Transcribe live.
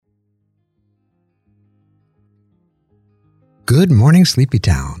Good morning, Sleepy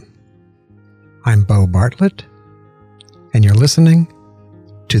Town. I'm Bo Bartlett, and you're listening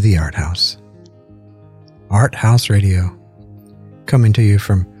to The Art House. Art House Radio, coming to you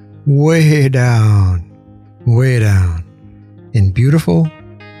from way down in beautiful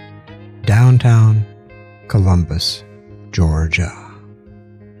downtown Columbus, Georgia.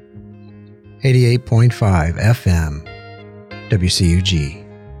 88.5 FM, WCUG,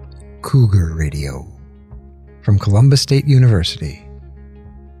 Cougar Radio. From Columbus State University,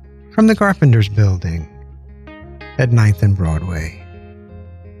 from the Carpenters Building at 9th and Broadway,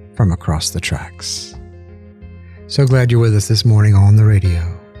 from across the tracks. So glad you're with us this morning on the radio.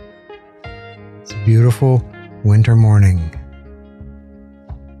 It's a beautiful winter morning.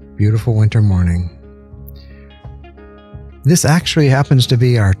 Beautiful winter morning. This actually happens to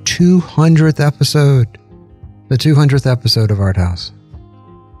be our 200th episode, the 200th episode of Art House.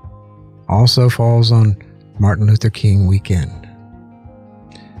 Also falls on Martin Luther King weekend.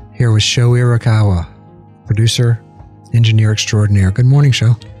 Here with Sho Irakawa, producer, engineer extraordinaire. Good morning,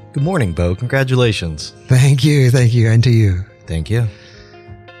 Sho. Good morning, Bo. Congratulations. Thank you, and to you. Thank you.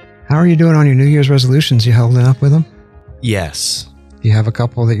 How are you doing on your New Year's resolutions? You holding up with them? Yes. Do you have a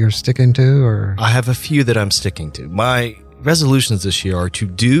couple that you're sticking to, or? I have a few that I'm sticking to. My resolutions this year are to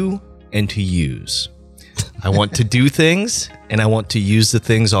do and to use. I want to do things, and I want to use the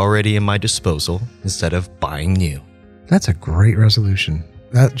things already in my disposal instead of buying new. That's a great resolution.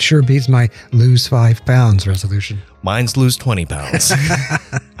 That sure beats my lose 5 pounds resolution. Mine's lose 20 pounds.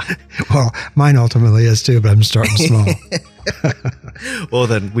 Well, mine ultimately is too, but I'm starting small. Well,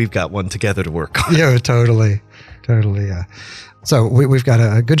 then we've got one together to work on. Yeah, totally. Yeah. So we've got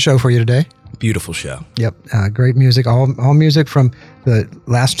a good show for you today. Beautiful show. Yep. Great music. All music from the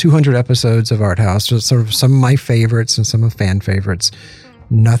last 200 episodes of Art House. So sort of some of my favorites and some of fan favorites.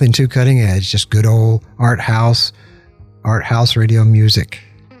 Nothing too cutting edge. Just good old Art House radio music.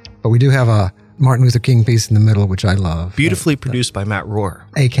 But we do have a Martin Luther King piece in the middle, which I love. Beautifully produced by Matt Rohr.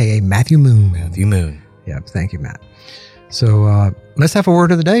 A.K.A. Matthew Moon. Matthew Moon. Yep. Thank you, Matt. So let's have a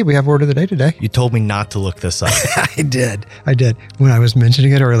word of the day. We have word of the day today. You told me not to look this up. I did. When I was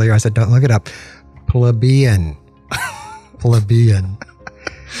mentioning it earlier, I said, don't look it up. Plebeian. Plebeian.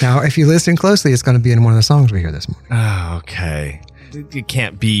 Now, if you listen closely, it's going to be in one of the songs we hear this morning. Oh, okay. It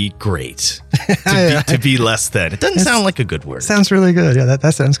can't be great to be less than. It doesn't sound like a good word. Sounds really good. Yeah,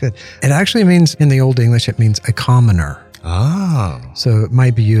 that sounds good. It actually means, in the Old English, it means a commoner. Oh. So it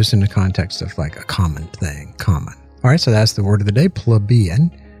might be used in the context of like a common thing, common. All right, so that's the word of the day,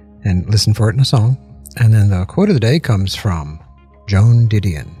 plebeian, and listen for it in a song. And then the quote of the day comes from Joan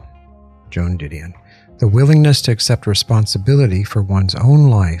Didion. Joan Didion. The willingness to accept responsibility for one's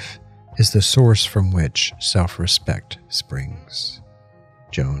own life is the source from which self-respect springs.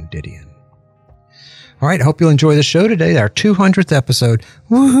 Joan Didion. All right, I hope you'll enjoy the show today, our 200th episode.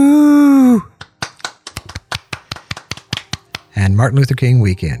 Woohoo! And Martin Luther King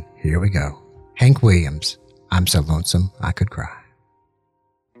weekend. Here we go. Hank Williams. I'm so lonesome I could cry.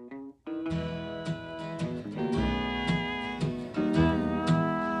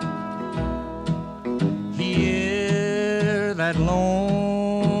 Hear that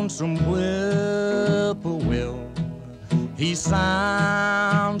lonesome whippoorwill. He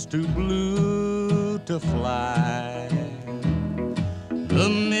sounds too blue to fly. The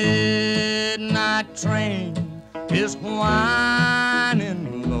midnight train is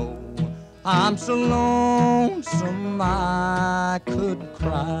whining low. I'm so lonesome I could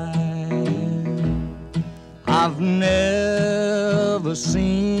cry. I've never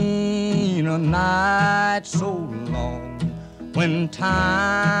seen a night so long when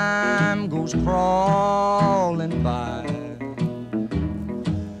time goes crawling by.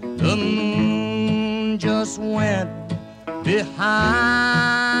 The moon just went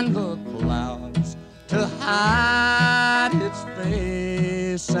behind the clouds to hide its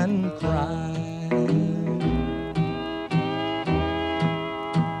face and cry.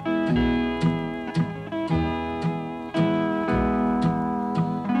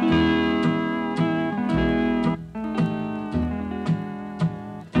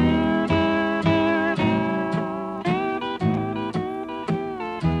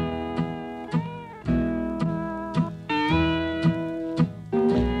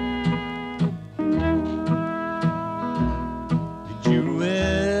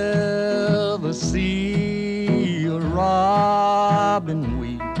 See a robin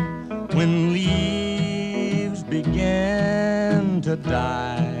weep when leaves begin to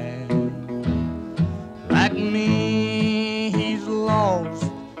die. Like me, he's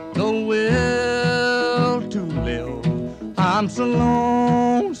lost the will to live. I'm so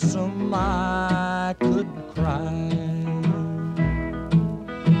lonesome I could cry.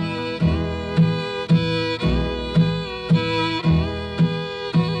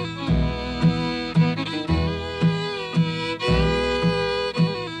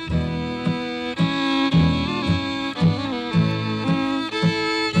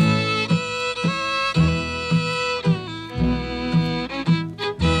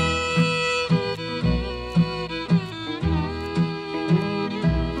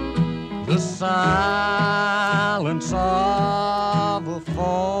 The silence of a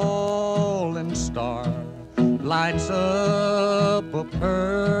falling star lights up a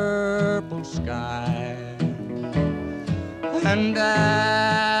purple sky. And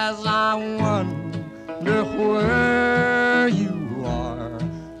as I wonder where you are,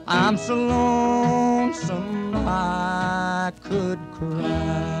 I'm so lonesome I could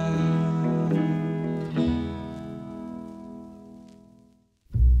cry.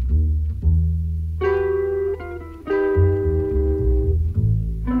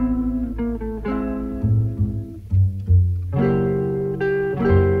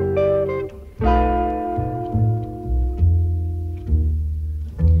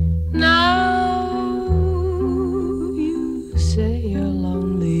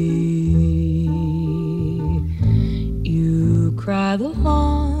 The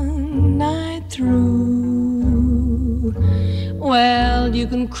long night through. Well, you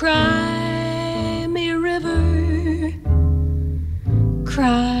can cry me a river,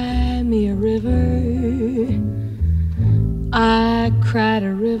 cry me a river. I cried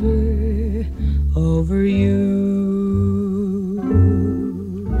a river over you.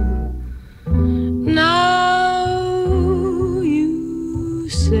 Now you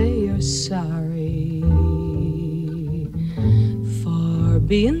say you're sorry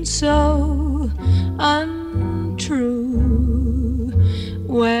being so untrue.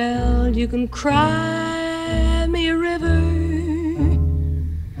 Well, you can cry me a river,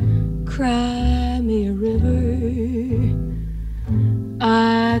 cry me a river.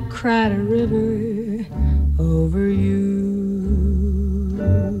 I cried a river over you.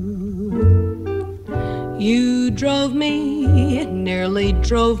 You drove me, nearly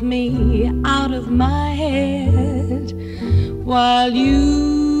drove me out of my head, while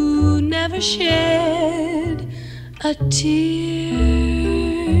you never shed a tear.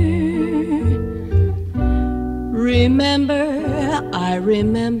 Remember, I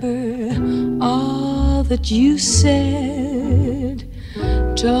remember all that you said.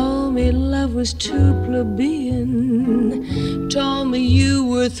 Told me love was too plebeian, told me you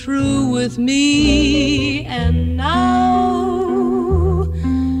were through with me, and now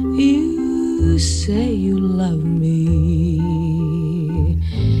you say you love me.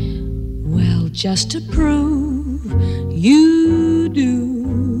 Well, just to prove you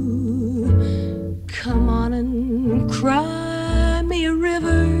do, come on and cry me a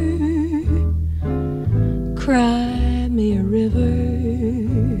river, cry me a river.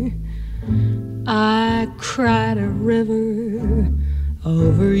 I cried a river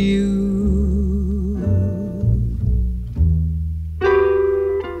over you.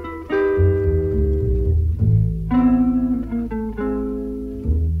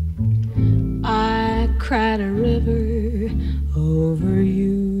 I cried a river over you.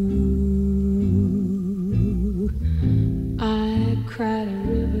 I cried a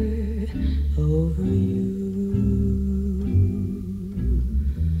river over you.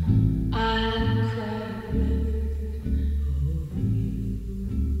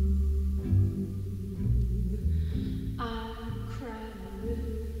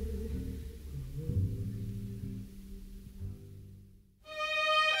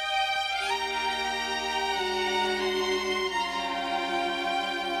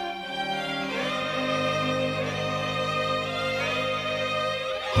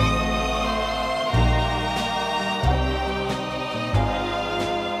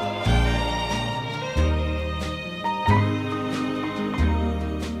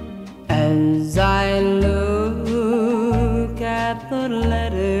 As I look at the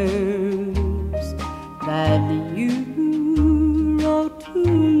letters that you wrote to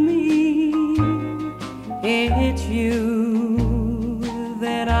me, it's you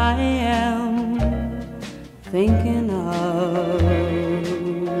that I am thinking of.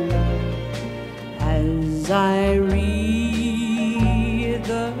 As I read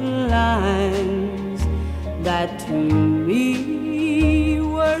the lines that to me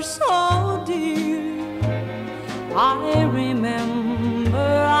were so dear, I remember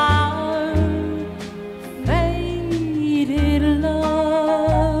our faded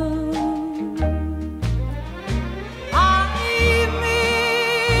love. I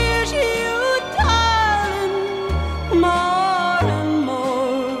miss you, darling, more and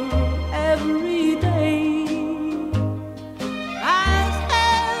more every day, as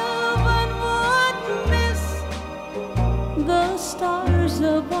heaven would miss the stars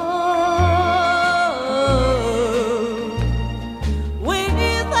above. With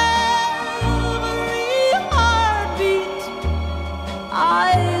every heartbeat,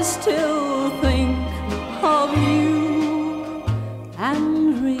 I still think of you and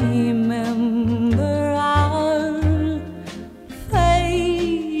and remember our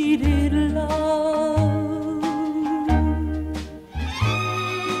faded love.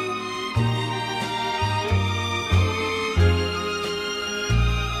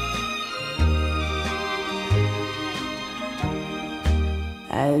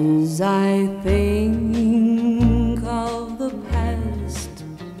 As I think of the past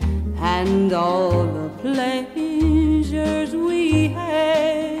and all the pleasures we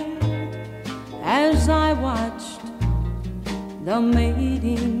had, as I watched the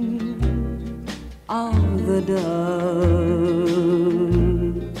mating of the dove,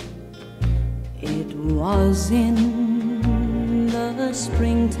 it was in the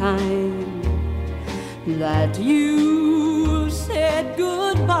springtime that you said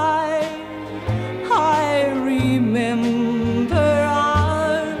goodbye. I remember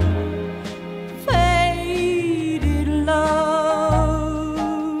our faded love.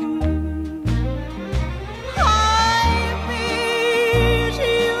 I miss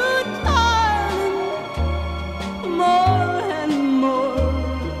you, darling, more and more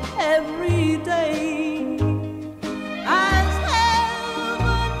every day, as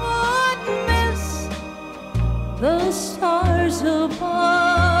heaven would miss the stars above.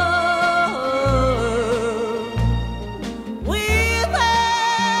 With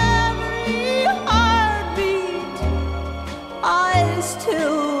every heartbeat, I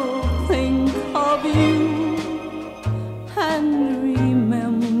still think of you and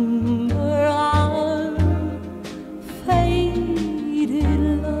remember our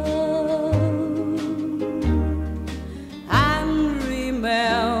faded love. And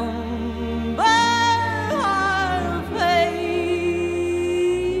remember our faded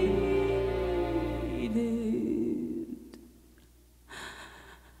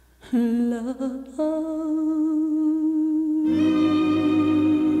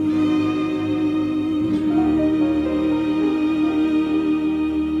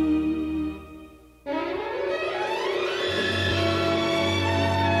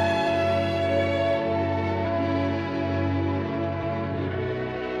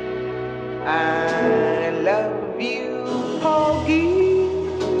I love you, Porgy.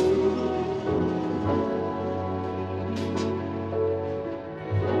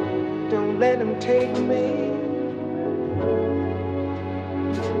 Don't let him take me.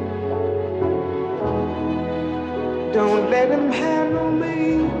 Don't let him handle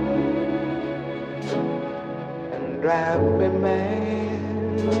me and drive me mad.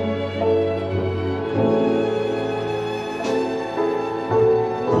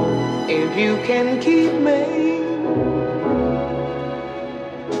 If you can keep me,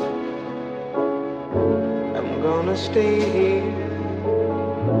 I'm gonna stay here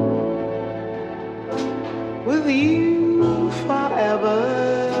with you forever,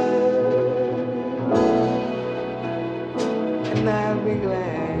 and I'll be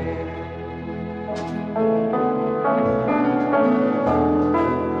glad.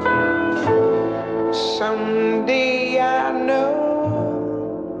 Someday I know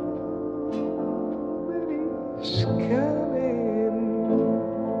it's coming.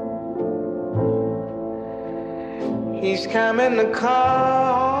 He's coming to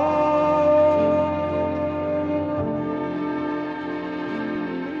call.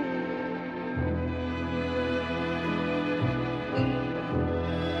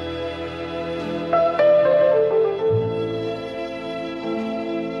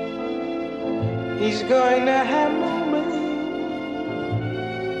 He's going to handle me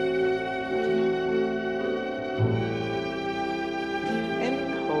and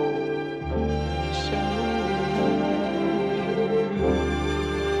hold so.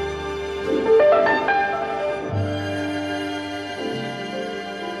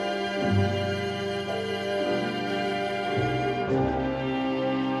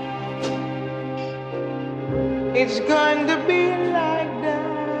 It's going to be like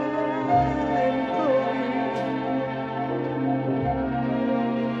dying for you.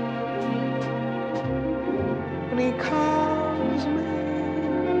 When he calls me,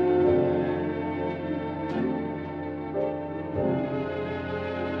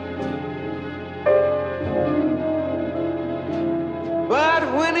 but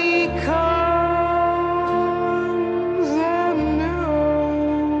when he comes, I know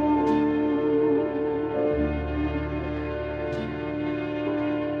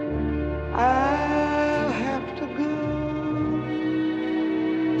I'll have to go.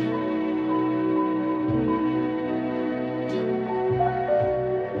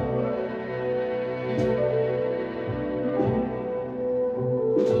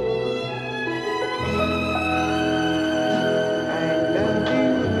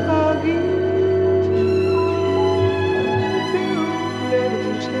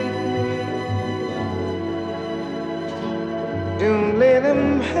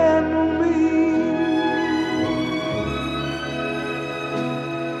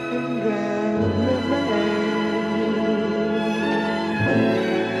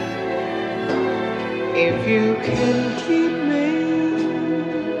 you can keep me,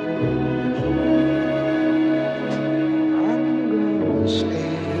 I'm gonna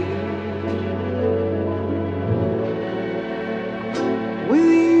stay with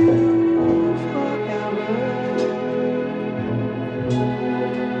you forever.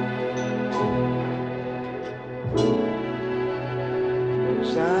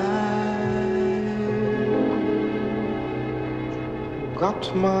 'Cause I've got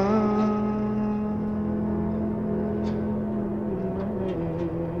my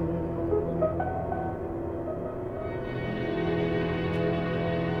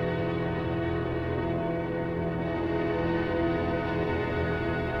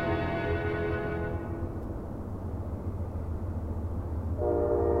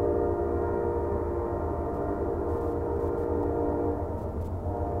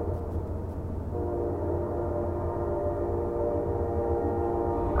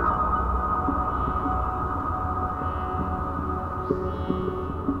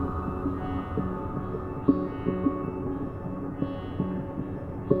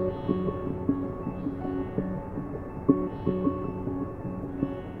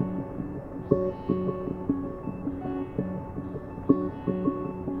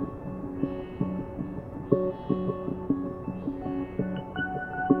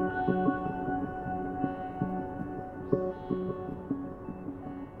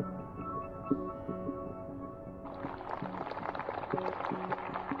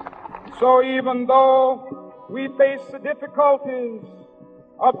So even though we face the difficulties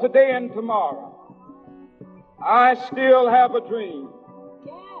of today and tomorrow, I still have a dream.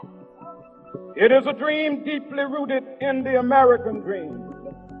 It is a dream deeply rooted in the American dream.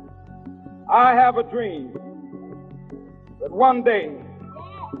 I have a dream that one day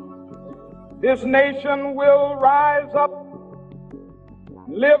this nation will rise up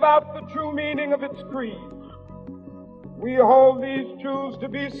and live out the true meaning of its creed. We hold these truths to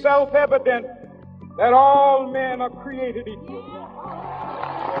be self-evident, that all men are created equal.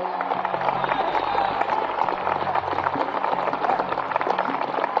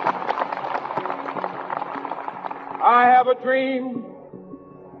 I have a dream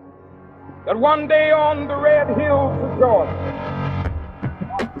that one day on the red hills of Georgia,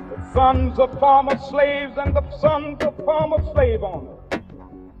 the sons of former slaves and the sons of former slave owners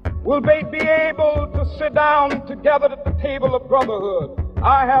will they be able to sit down together at the table of brotherhood.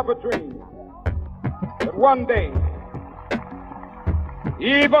 I have a dream that one day,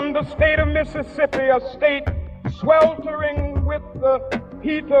 even the state of Mississippi, a state sweltering with the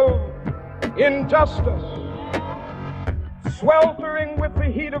heat of injustice, sweltering with the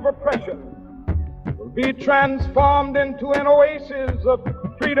heat of oppression, will be transformed into an oasis of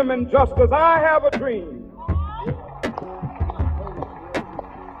freedom and justice. I have a dream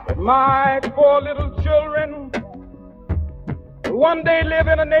that my 4 little children will one day live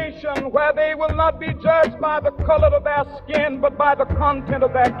in a nation where they will not be judged by the color of their skin, but by the content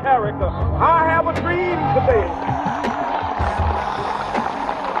of their character. I have a dream today.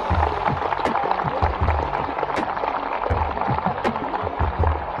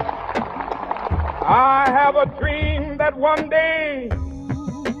 I have a dream that one day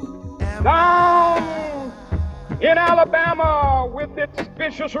down in Alabama, with its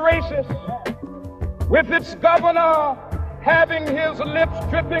vicious racists, with its governor having his lips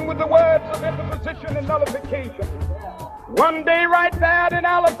dripping with the words of interposition and nullification, one day right there in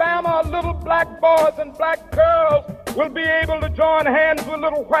Alabama, little black boys and black girls will be able to join hands with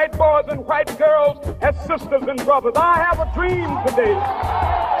little white boys and white girls as sisters and brothers. I have a dream today.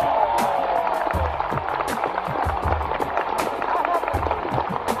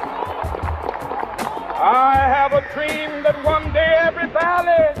 I have a dream that one day every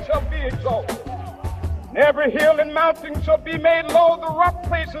valley shall be exalted, and every hill and mountain shall be made low, the rough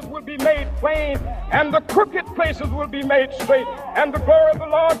places will be made plain, and the crooked places will be made straight, and the glory of the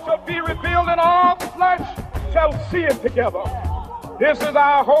Lord shall be revealed, and all flesh shall see it together. This is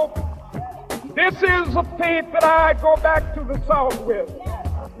our hope. This is a faith that I go back to the South with.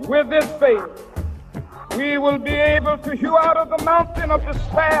 With this faith, we will be able to hew out of the mountain of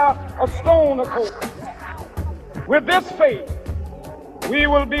despair a stone of hope. With this faith, we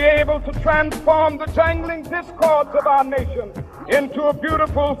will be able to transform the jangling discords of our nation into a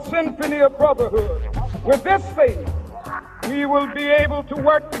beautiful symphony of brotherhood. With this faith, we will be able to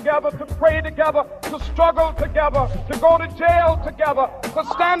work together, to pray together, to struggle together, to go to jail together, to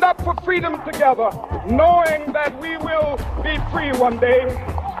stand up for freedom together, knowing that we will be free one day.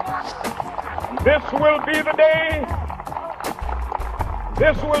 This will be the day.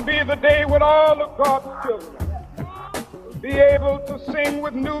 This will be the day when all of God's children will be able to sing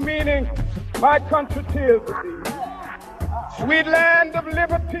with new meaning My country, tears of thee. Sweet land of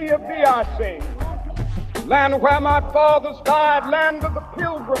liberty, of thee I sing. Land where my fathers died, land of the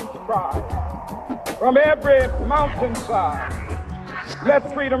pilgrims cried. From every mountainside,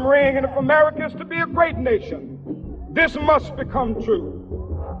 let freedom ring. And if America is to be a great nation, this must become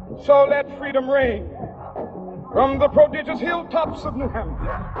true. So let freedom ring. From the prodigious hilltops of New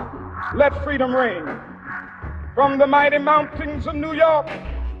Hampshire, let freedom ring. From the mighty mountains of New York,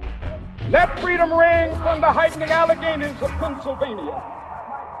 let freedom ring. From the heightening Alleghanies of Pennsylvania,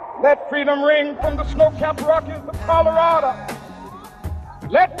 let freedom ring. From the snow-capped Rockies of Colorado,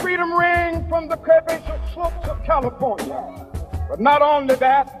 let freedom ring. From the curvaceous slopes of California. But not only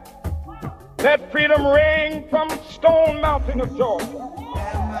that, let freedom ring from Stone Mountain of Georgia.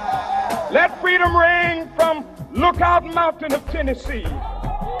 Let freedom ring from Lookout Mountain of Tennessee.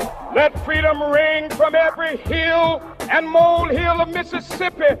 Let freedom ring from every hill and molehill of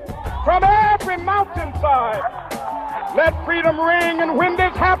Mississippi, from every mountainside. Let freedom ring. And when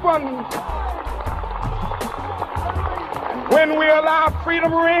this happens, when we allow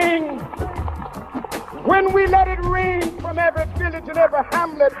freedom ring, when we let it ring from every village and every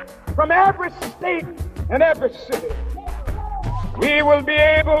hamlet, from every state and every city, we will be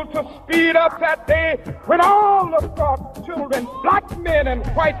able to speed up that day when all of God's children, black men and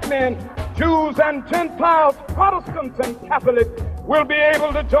white men, Jews and Gentiles, Protestants and Catholics, will be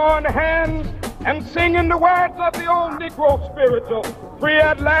able to join hands and sing in the words of the old Negro spiritual, free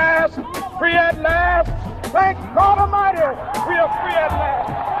at last, free at last. Thank God Almighty, we are free at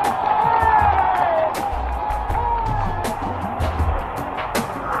last.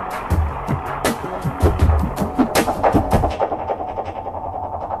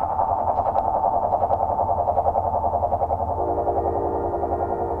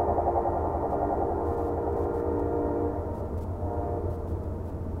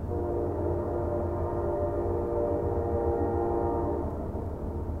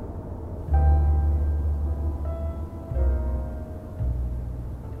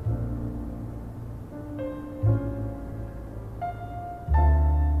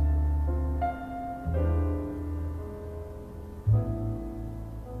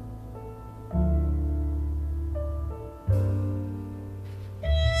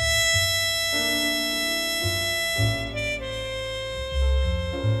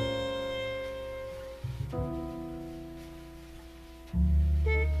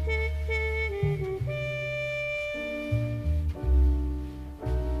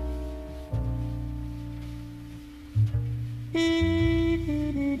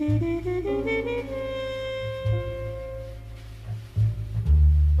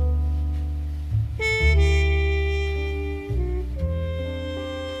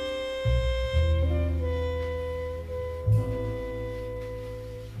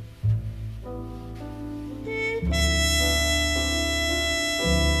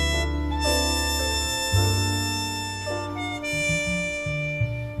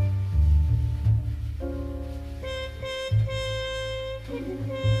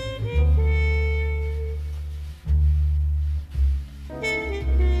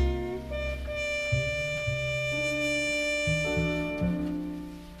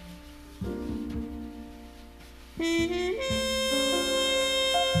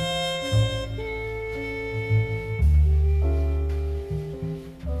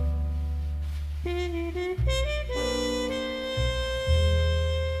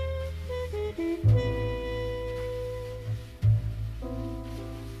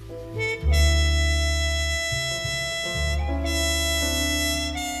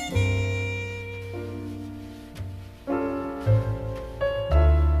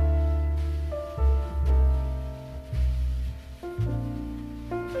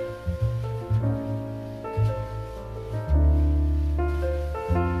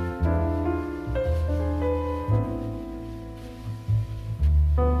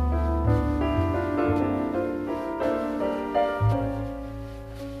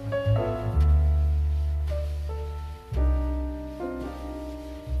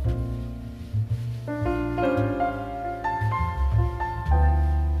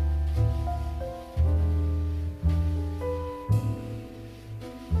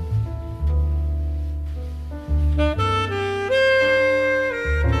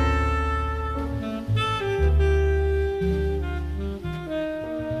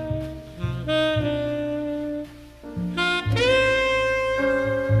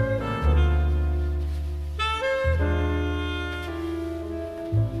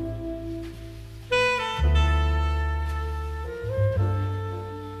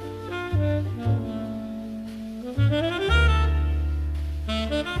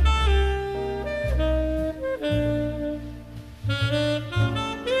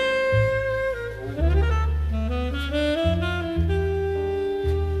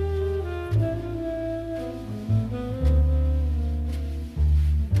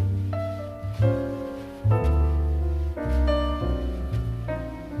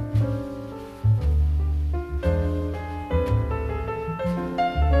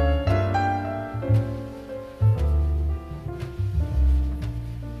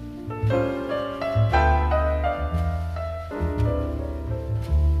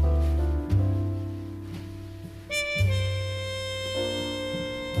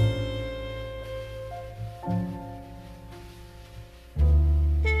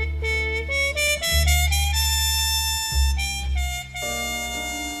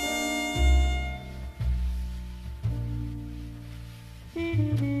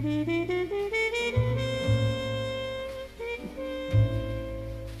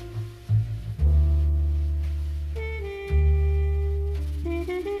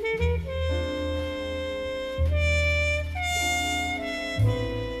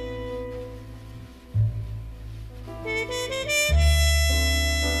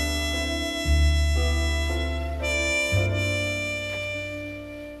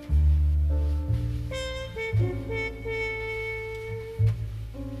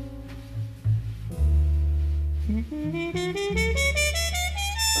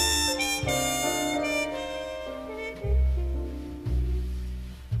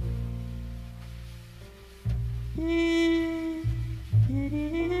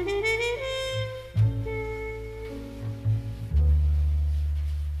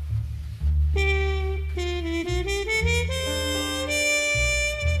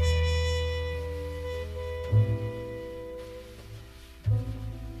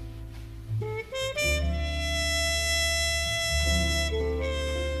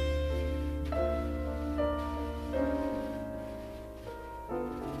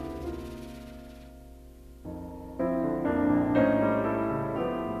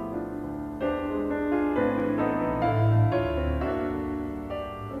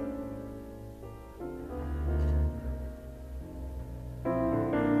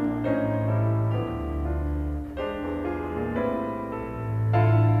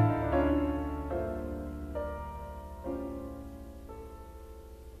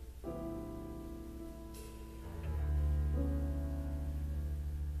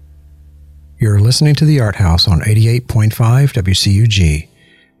 You're listening to The Art House on 88.5 WCUG.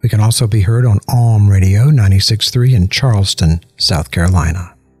 We can also be heard on Alm Radio 96.3 in Charleston, South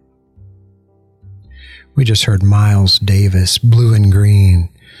Carolina. We just heard Miles Davis, Blue and Green.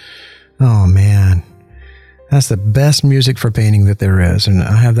 Oh man, that's the best music for painting that there is, and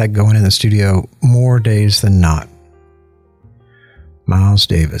I have that going in the studio more days than not. Miles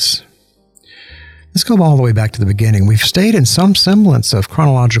Davis. Let's go all the way back to the beginning. We've stayed in some semblance of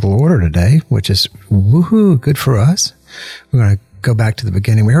chronological order today, which is woohoo, good for us. We're going to go back to the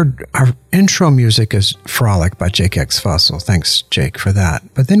beginning. We heard our intro music is Frolic by Jake X Fossil. Thanks, Jake, for that.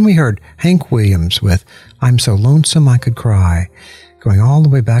 But then we heard Hank Williams with I'm So Lonesome I Could Cry, going all the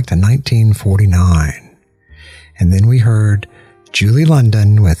way back to 1949. And then we heard Julie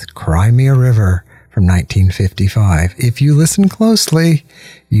London with Cry Me a River from 1955. If you listen closely,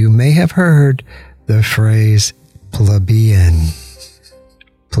 you may have heard the phrase plebeian,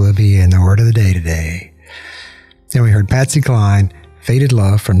 the word of the day today. Then we heard Patsy Cline, Faded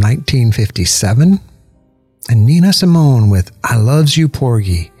Love from 1957, and Nina Simone with I Loves You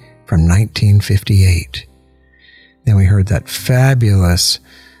Porgy from 1958. Then we heard that fabulous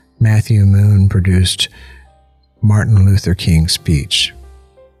Matthew Moon produced Martin Luther King speech,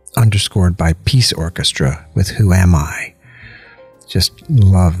 underscored by Peace Orchestra with Who Am I? Just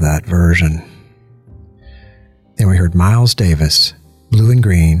love that version. Then we heard Miles Davis, Blue and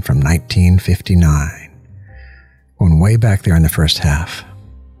Green from 1959. Going way back there in the first half.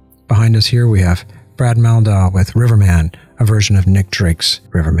 Behind us here we have Brad Mehldau with Riverman, a version of Nick Drake's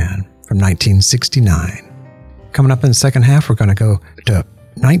Riverman from 1969. Coming up in the second half, we're going to go to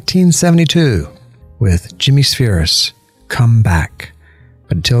 1972 with Jimmy Spheris, Come Back.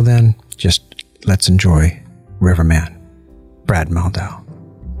 But until then, just let's enjoy Riverman. Brad Mehldau.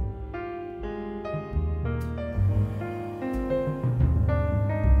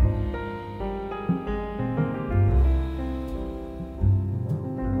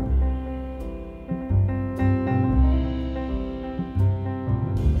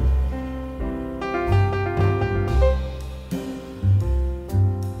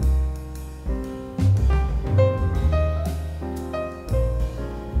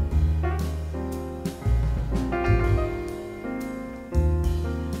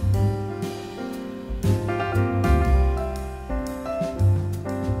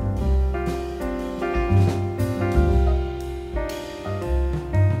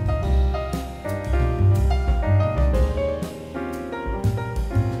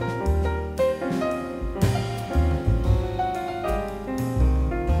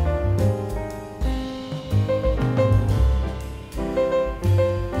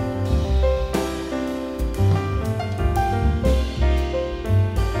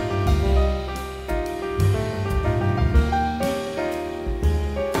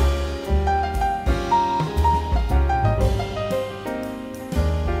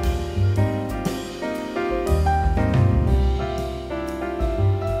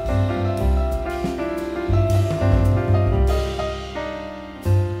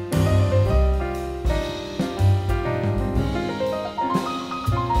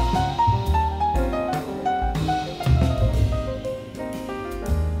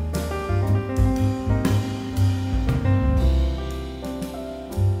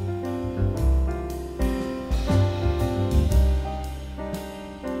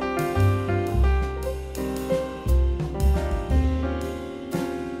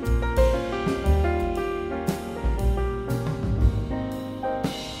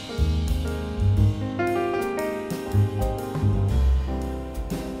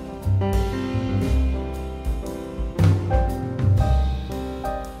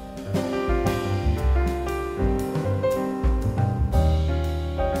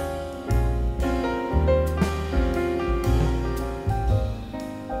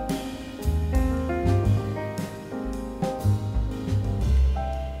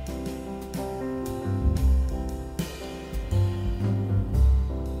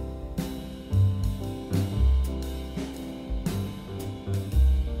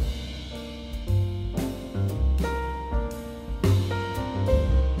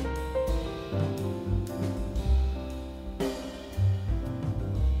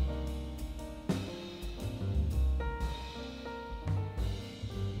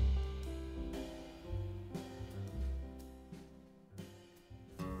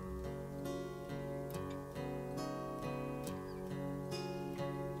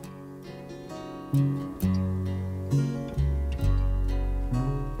 We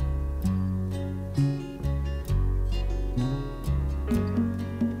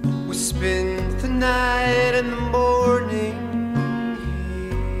spent the night and the morning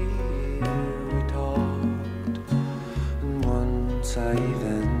here. We talked, and once I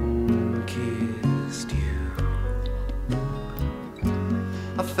even kissed you.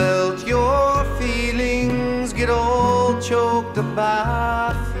 I felt your feelings get all choked up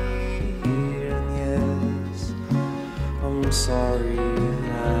by fear, and yes, I'm sorry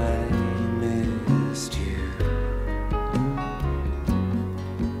that I missed you.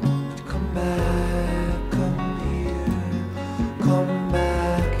 Come back, come here, come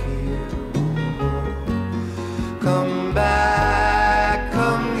back here. Come back,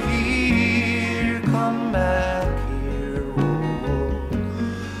 come here, come back here.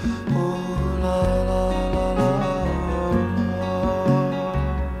 Oh, la la la la.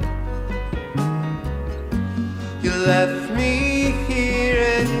 You left me here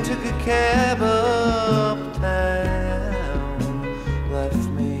and took a cab uptown. Left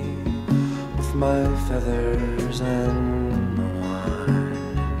me with my feathers and my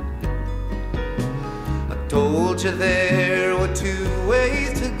wine. I told you there were two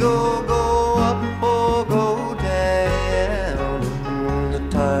ways to go, go up or go down. And when the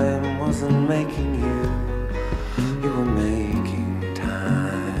time wasn't making you, you were making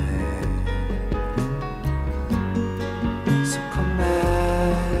time. So come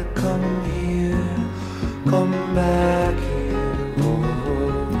back, come here, come back here. Oh,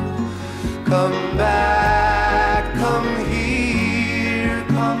 come back, come here,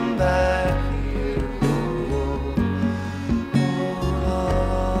 come back here. Oh, la,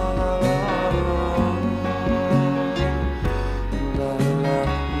 la, la, la.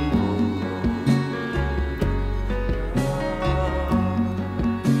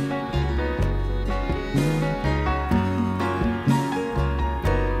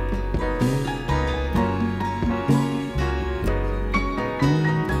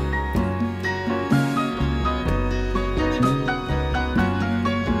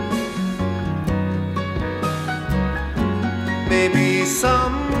 Maybe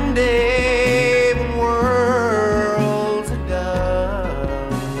someday when worlds are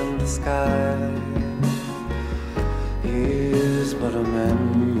done and the sky is but a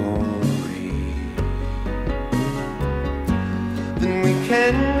memory, then we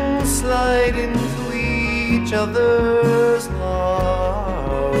can slide into each other's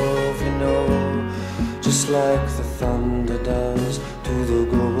love, you know, just like the thunder does to the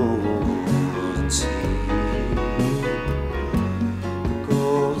golden sea.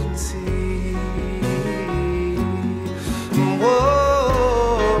 Golden sea.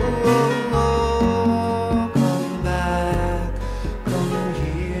 Whoa, come back, come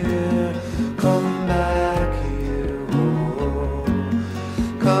here, come back here. Whoa,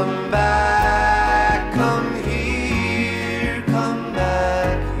 come back, come here, come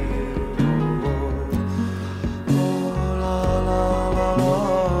back here. Whoa, oh, la la la la.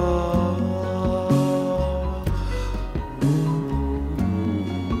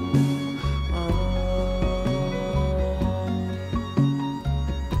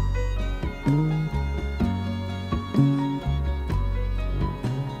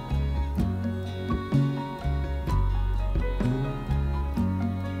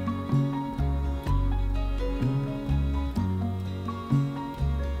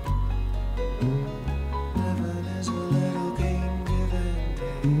 Heaven is a little game, give and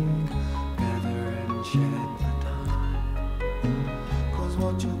take, gather and shed the time. 'Cause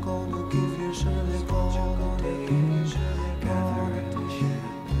what you're gonna give, you're surely gonna take, gather and shed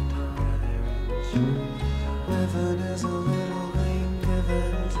the time. Heaven is a little game, give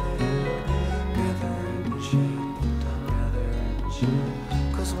and take, gather and shed the time.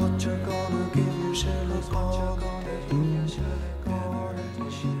 'Cause what you're gonna give, you're surely gonna take, gather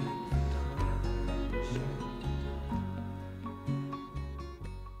and shed the time.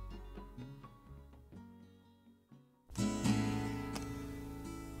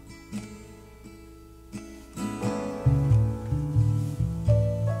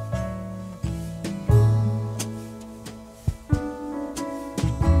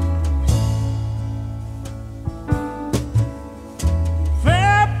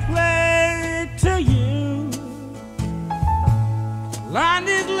 Fair play to you. Line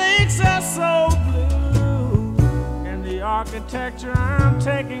these lakes are so blue, and the architecture I'm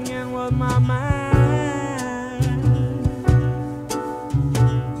taking in with my mind.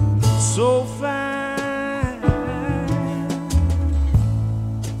 So fine.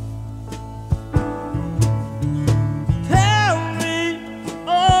 Tell me,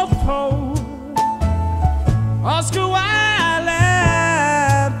 oh, Poe,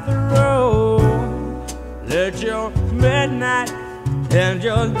 and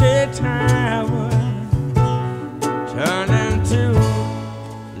your daytime turn into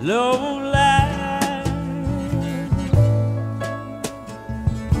low light.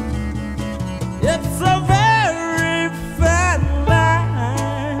 It's a very fat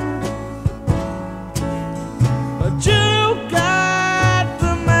line, but you got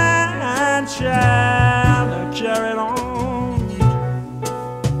the man child to carry it on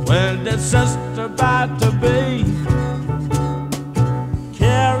when it's just about to be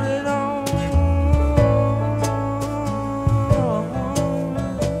carried on.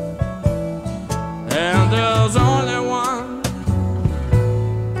 And there's only one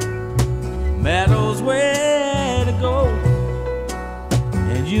meadow's way to go,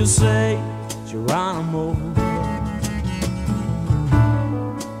 and you say, Geronimo.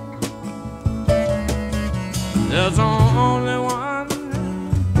 There's only one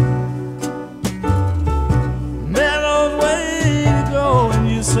meadow's way to go, and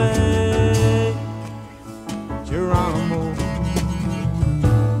you say, Geronimo.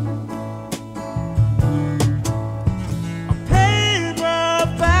 A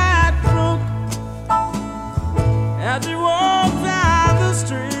paperback book as you walk down the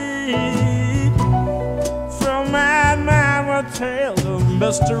street, from madman with tales of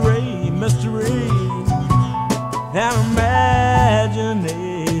mystery, mystery and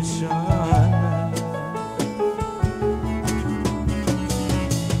imagination.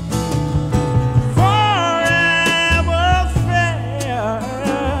 Forever fair,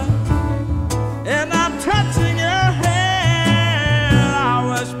 and I'm touching your hand. I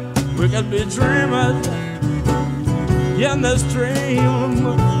wish we could be dreamers in this dream.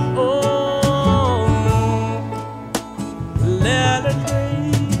 Oh, let it be.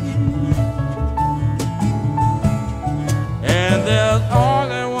 And there's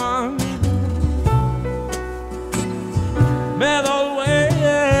only one better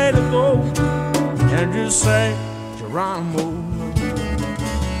way to go, and you say, Geronimo.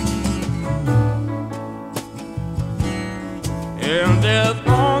 And there's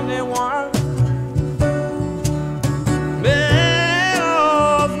only one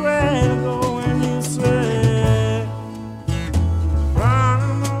better way to go, and you say,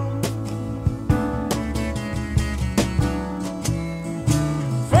 Geronimo.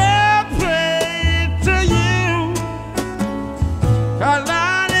 Fair play to you, 'cause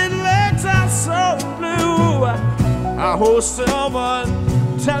lightning legs are so blue. I hold silver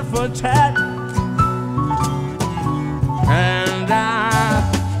tat for tat, and I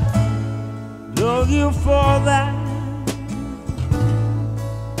love you for that.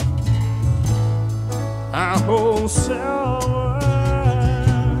 I hold silver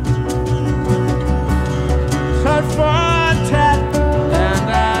tat for tat, and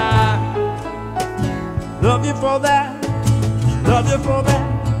I love you for that. Love you for that.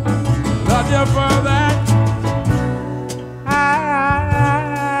 Love you for that. I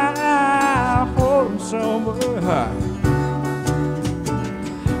hold silver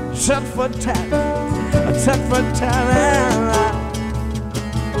tat for tat, tat for tat, and I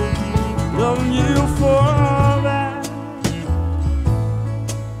love you for that.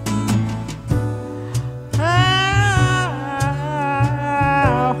 I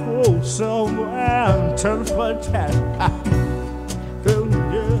hold silver tat for tat,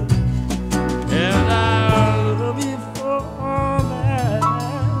 and I love you for that.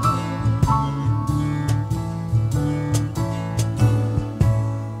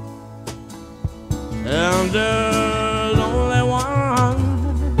 And there's only one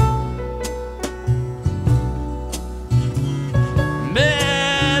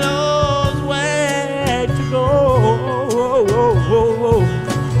meadow's way to go,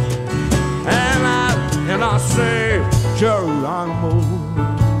 and I say, Geronimo.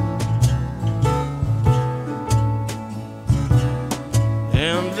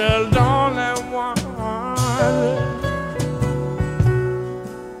 And there's only one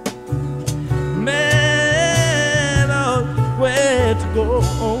way to go,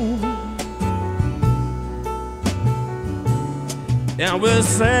 and we'll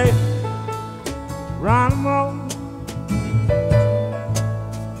say, Geronimo,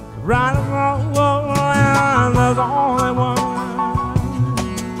 Geronimo, and there's only one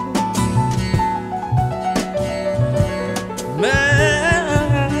man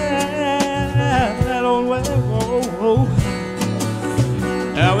on way to go,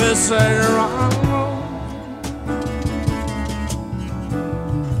 and we'll say, Geronimo.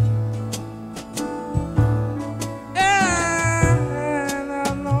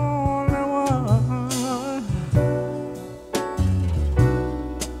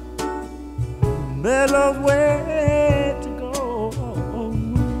 Better way to go.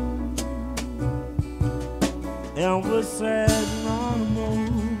 never sad no more.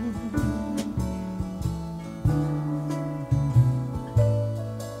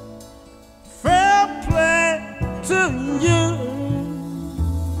 Fair play to you.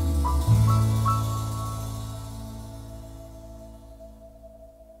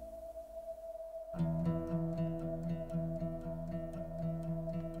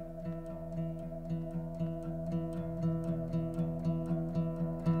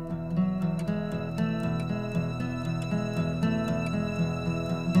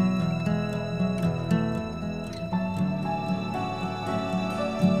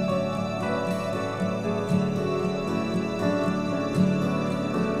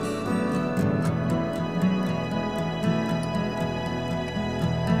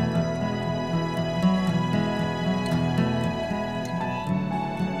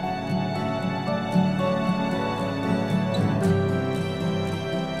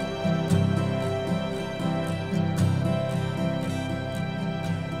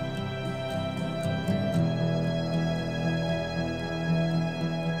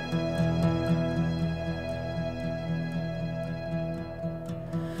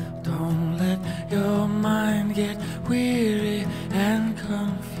 Don't let your mind get weary and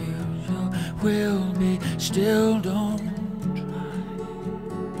confused. You will be still, don't try.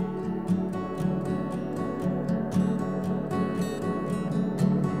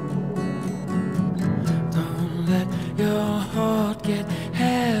 Don't let your heart get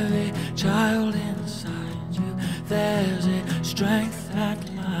heavy, child, inside you. There's a strength that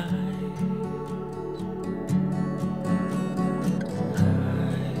lies.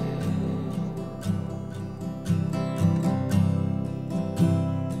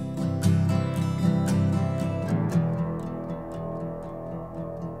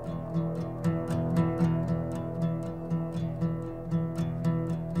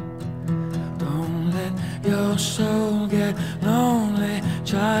 Don't let your soul get lonely,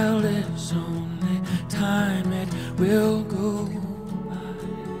 child, it's only time, it will go by.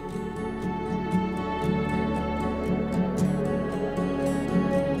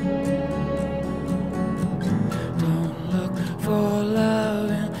 Don't look for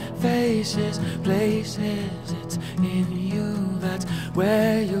love in faces, places, it's in you, that's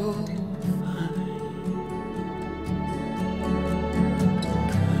where you'll find.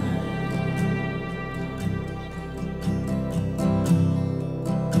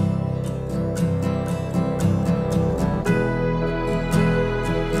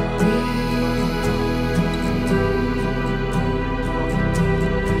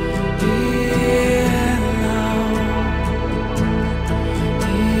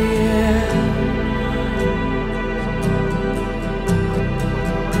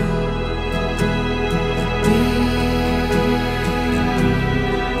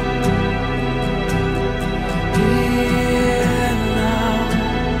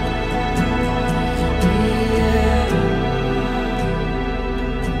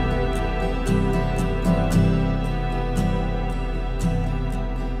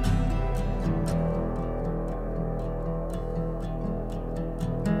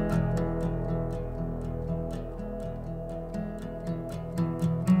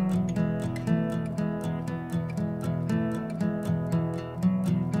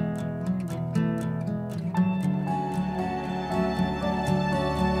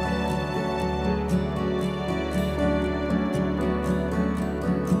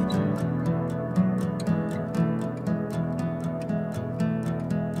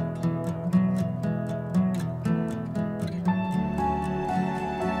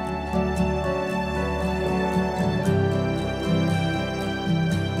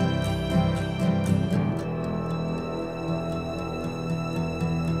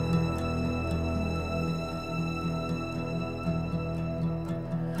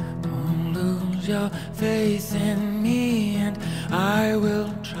 Your faith in me, and I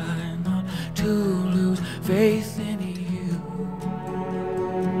will try not to lose faith in you.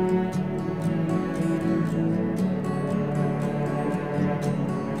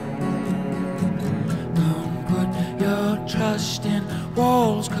 Don't put your trust in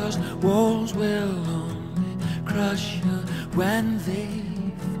walls, 'cause walls will only crush you when they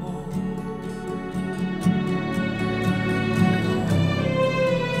fall.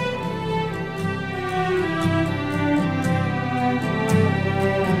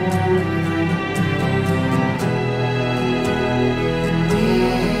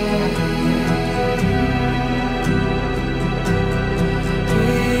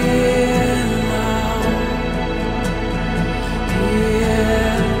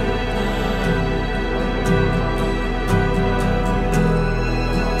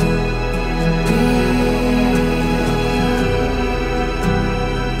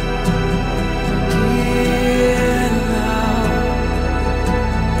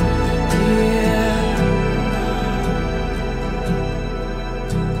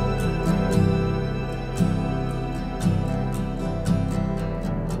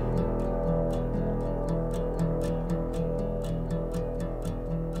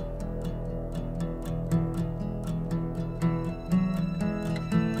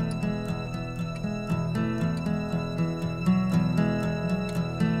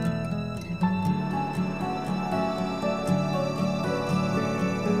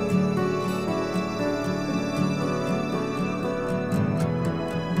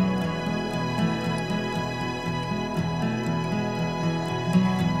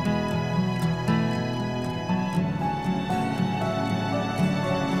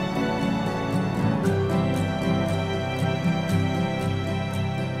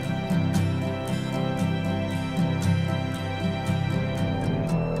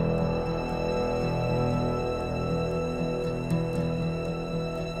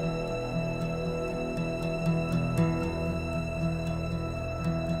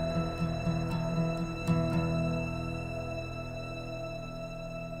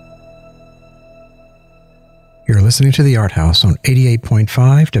 listening to The Art House on 88.5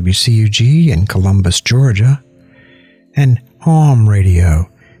 WCUG in Columbus, Georgia, and Home Radio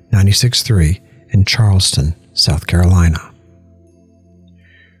 96.3 in Charleston, South Carolina.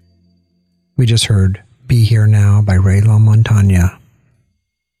 We just heard Be Here Now by Ray LaMontagne.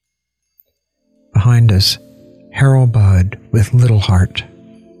 Behind us, Harold Budd with Little Heart.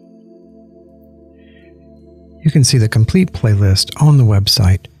 You can see the complete playlist on the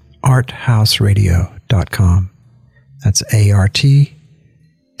website arthouseradio.com. That's ARTHAUS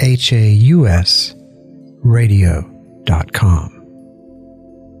radio.com.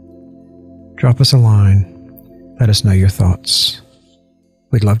 Drop us a line. Let us know your thoughts.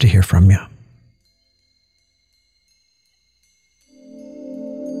 We'd love to hear from you.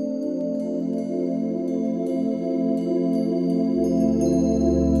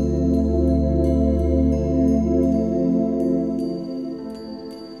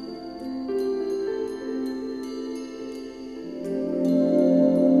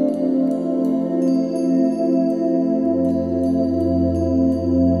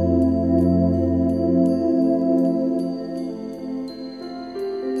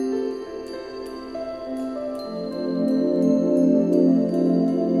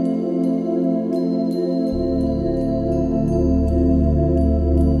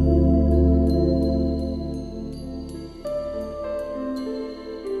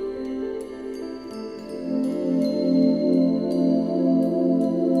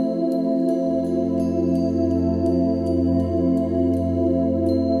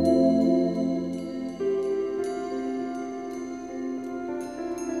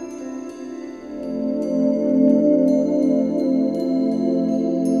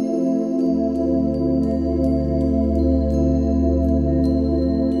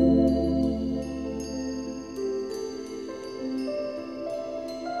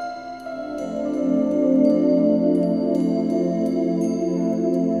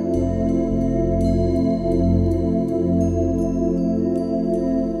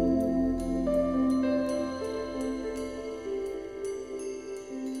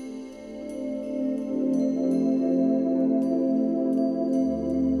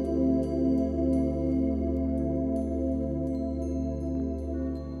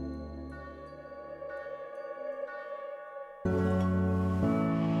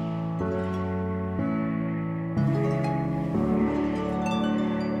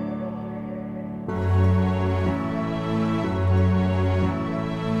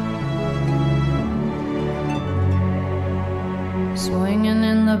 Swinging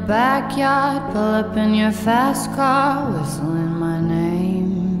in the backyard, pull up in your fast car, whistling my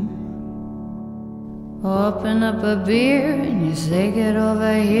name. Open up a beer and you say get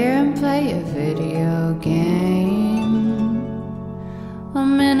over here and play a video game.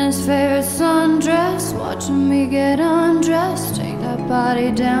 I'm in his favorite sundress, watching me get undressed, take that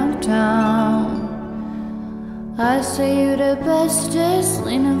body downtown. I say you the bestest,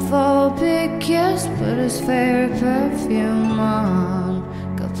 leaning for a big kiss, put his favorite perfume on,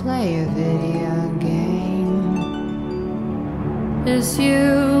 go play a video game. It's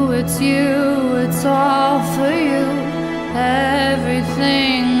you, it's all for you.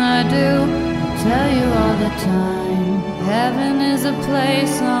 Everything I do, I tell you all the time. Heaven is a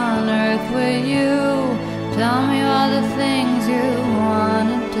place on earth with you. Tell me all the things you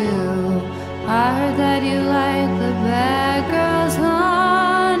wanna do. I heard that you like the bad girls,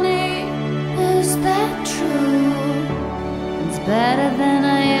 honey. Is that true? It's better than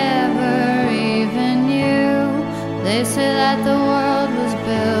I ever even knew. They say that the world was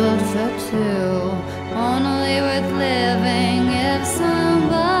built for two, only worth living if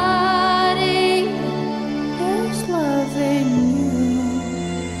somebody is loving you.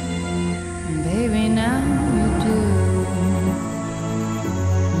 And baby, now you do.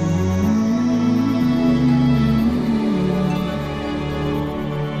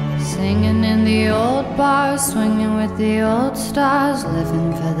 Singing in the old bars, swinging with the old stars,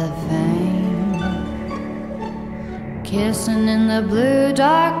 living for the fame. Kissing in the blue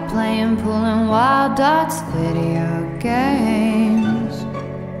dark, playing pool and wild dots, video games.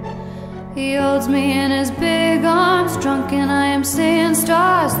 He holds me in his big arms, drunk and I am seeing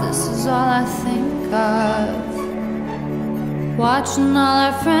stars. This is all I think of. Watching all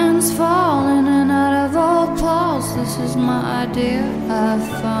our friends fall in and out of old clothes. This is my idea of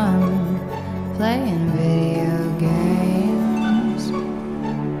fun, playing video games.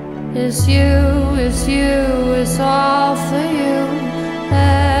 It's you, it's all for you.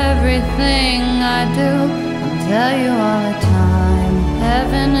 Everything I do, I'll tell you all the time.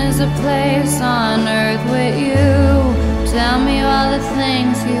 Heaven is a place on earth with you. Tell me all the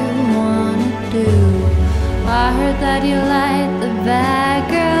things you wanna do. I I heard that you like the bad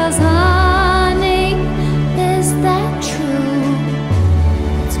girls, honey. Is that true?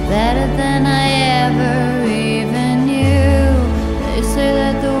 It's better than I ever even knew. They say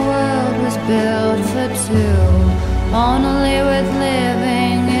that the world was built for two, only worth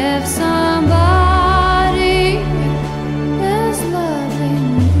living if somebody is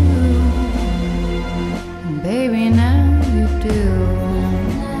loving you. And baby, now you do.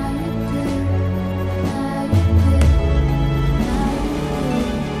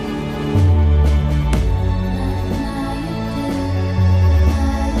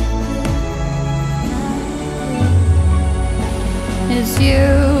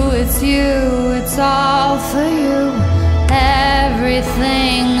 It's you, it's all for you.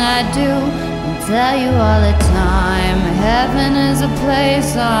 Everything I do, I tell you all the time. Heaven is a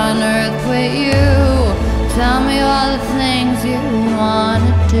place on earth with you. Tell me all the things you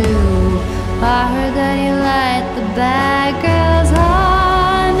wanna do. I heard that you like the bad girls,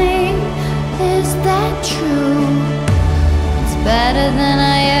 honey. Is that true? It's better than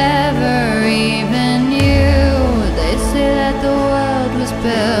I ever even knew. They say that the world was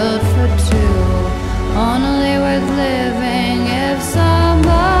built for two, only worth living if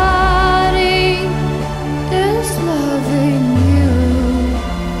somebody is loving you.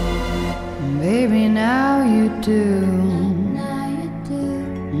 And baby, now you do.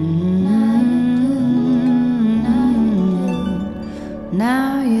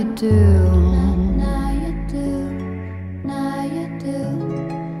 Now you do.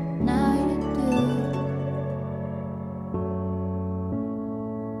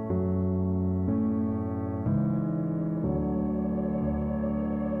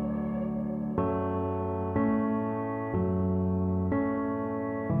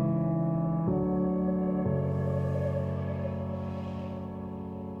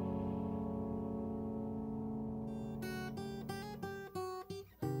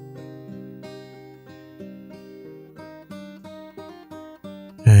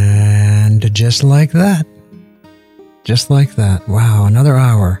 And just like that, wow, another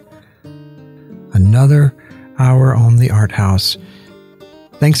hour on the Art House.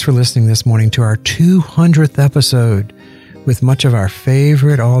 Thanks for listening this morning to our 200th episode with much of our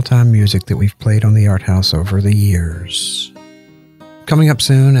favorite all-time music that we've played on the Art House over the years. Coming up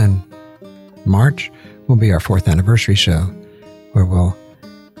soon in March will be our 4th anniversary show, where we'll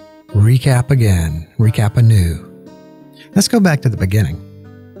recap anew. Let's go back to the beginning.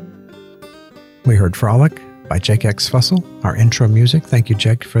 We heard Frolic by Jake X Fussell, our intro music. Thank you,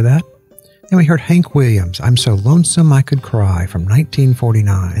 Jake, for that. Then we heard Hank Williams, I'm So Lonesome I Could Cry from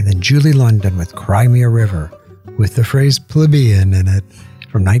 1949. And then Julie London with Cry Me a River with the phrase plebeian in it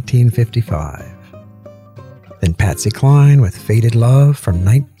from 1955. Then Patsy Cline with Faded Love from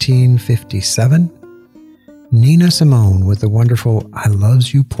 1957. Nina Simone with the wonderful I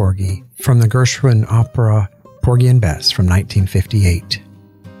Loves You Porgy from the Gershwin opera Porgy and Bess from 1958.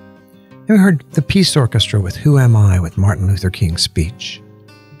 Then we heard the Peace Orchestra with Who Am I with Martin Luther King's speech,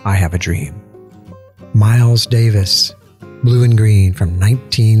 I Have a Dream. Miles Davis, Blue and Green from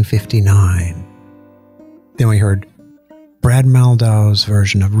 1959. Then we heard Brad Maldau's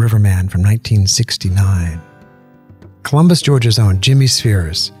version of Riverman from 1969. Columbus, Georgia's own Jimmy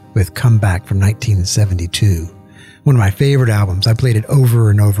Spheres with Come Back from 1972. One of my favorite albums. I played it over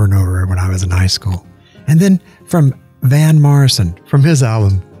and over and over when I was in high school. And then from Van Morrison, from his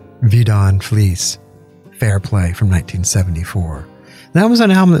album, Vidon Fleece, Fair Play from 1974. That was an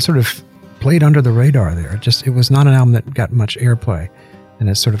album that sort of played under the radar there. It was not an album that got much airplay, and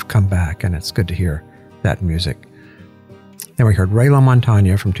it's sort of come back, and it's good to hear that music. Then we heard Ray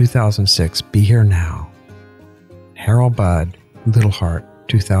LaMontagne from 2006, Be Here Now. Harold Budd, Little Heart,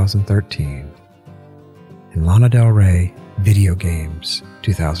 2013. And Lana Del Rey, Video Games,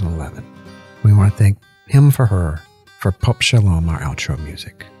 2011. We want to thank him for her, for Pop Shalom, our outro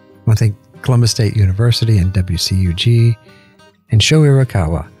music. I want to thank Columbus State University and WCUG, and Sho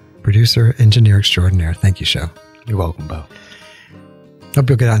Irakawa, producer, engineer extraordinaire. Thank you, Sho. You're welcome, Bo. Hope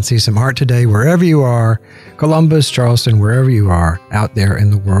you'll get out and see some art today, wherever you are, Columbus, Charleston, wherever you are, out there in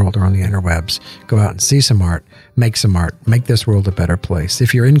the world or on the interwebs. Go out and see some art, make this world a better place.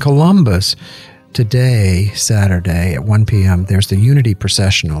 If you're in Columbus, today, Saturday at 1 p.m., there's the Unity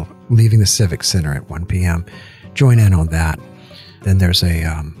Processional leaving the Civic Center at 1 p.m. Join in on that. Then there's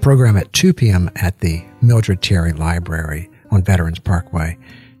a program at 2 p.m. at the Mildred Terry Library on Veterans Parkway.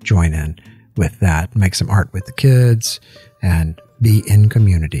 Join in with that. Make some art with the kids and be in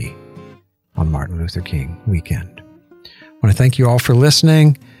community on Martin Luther King weekend. I want to thank you all for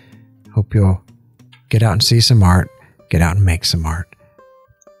listening. Hope you'll get out and see some art. Get out and make some art.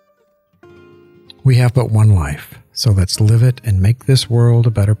 We have but one life, so let's live it and make this world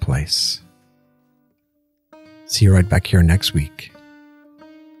a better place. See you right back here next week.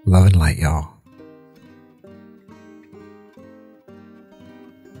 Love and light, y'all.